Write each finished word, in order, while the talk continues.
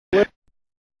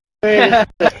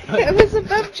It was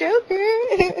above Joker.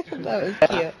 That was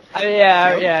cute.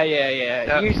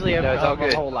 Yeah. Usually no, it's all I'm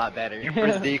good. a whole lot better. You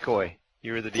were the decoy.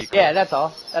 You were the decoy. Yeah, that's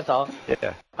all. That's all.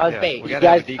 Yeah. I was bait. We gotta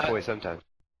have a decoy sometime.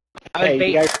 I was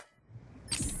bait.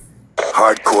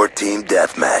 Hardcore team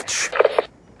deathmatch.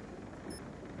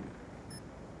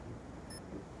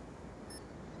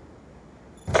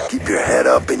 Keep your head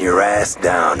up and your ass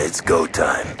down. It's go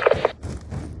time.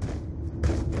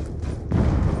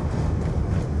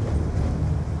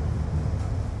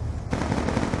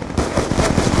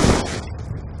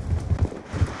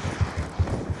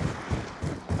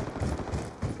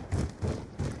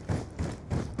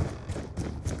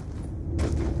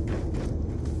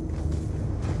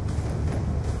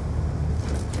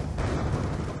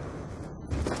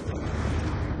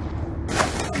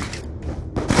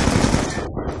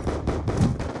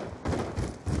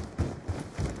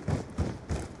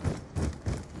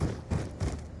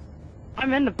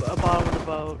 I'm in the bottom of the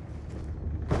boat.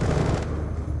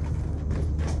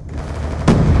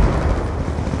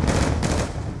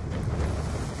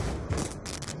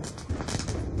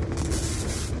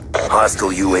 Hostile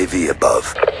UAV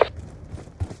above.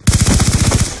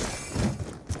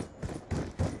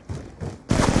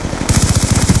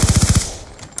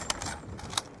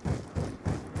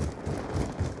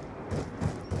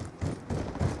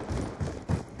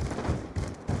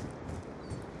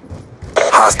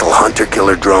 Hostile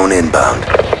hunter-killer drone inbound.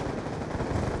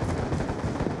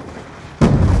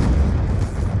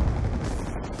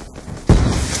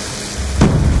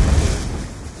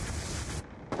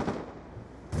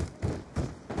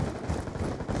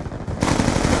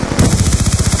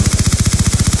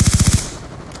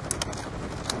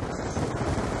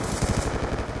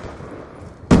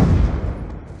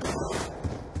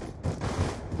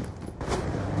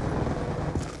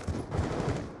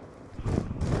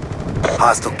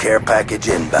 Hostile care package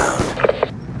inbound.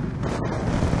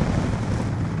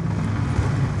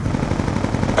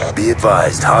 Be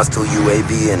advised, hostile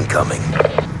UAV incoming.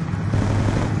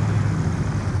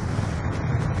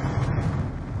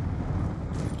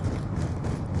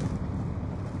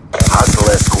 Hostile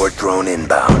escort drone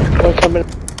inbound.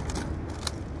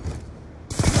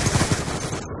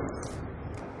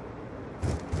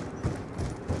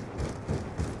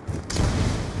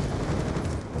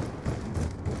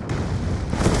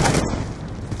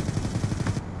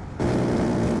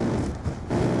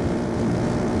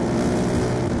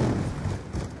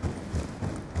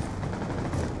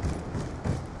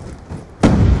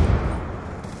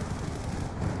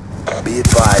 Be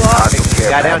advised, hostile care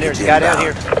Guy down here. package Guy down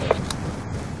inbound. here.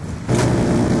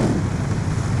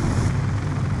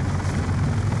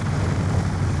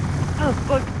 I was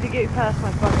fucked to get past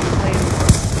my fucking plane.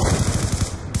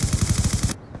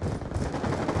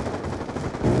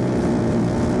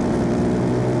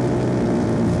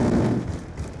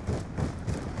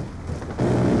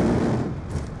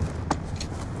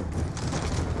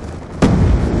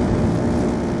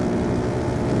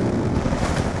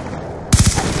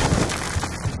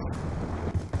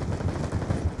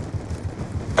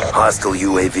 Hostile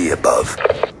UAV above.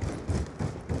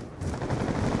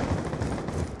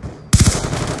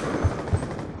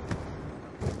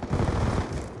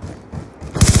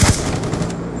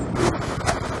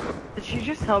 Did she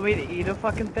just tell me to eat a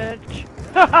fucking bitch?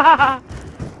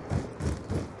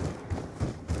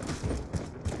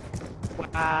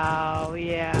 Wow,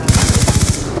 yeah.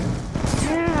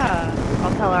 Yeah.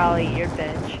 I'll tell her I'll eat your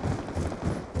bitch.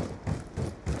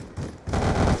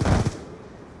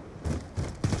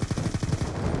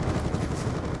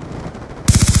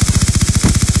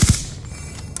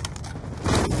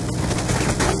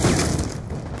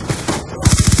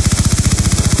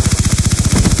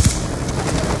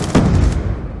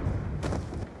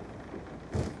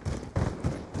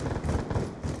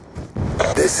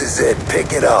 This is it.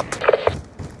 Pick it up.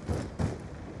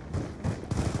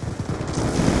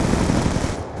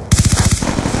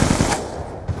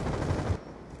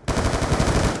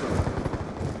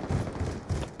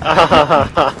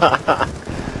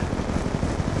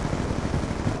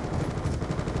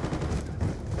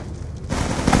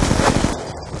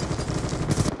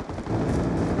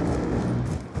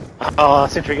 Oh,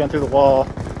 sentry gun through the wall.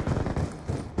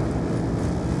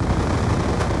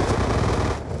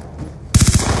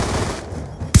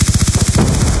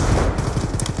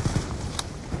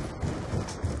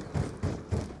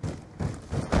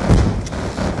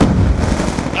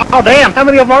 Oh damn, how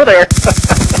many of them are there?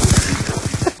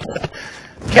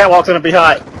 Catwalk's gonna be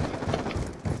hot.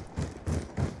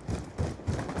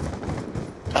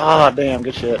 Ah, damn,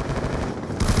 good shit.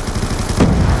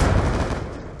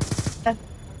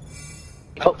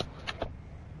 Oh.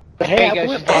 Hey, There you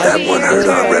go, That one hurt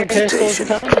our reputation.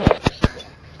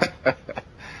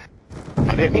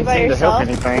 I didn't You by seem to help yourself?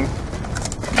 anything.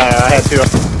 I had two.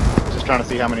 Just trying to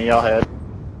see how many y'all had.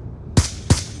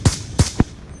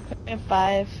 I have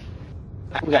 5.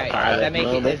 We got Alright, five that at the make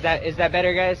moment. is that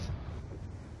better, guys?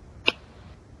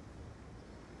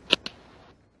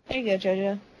 There you go,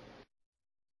 Jojo.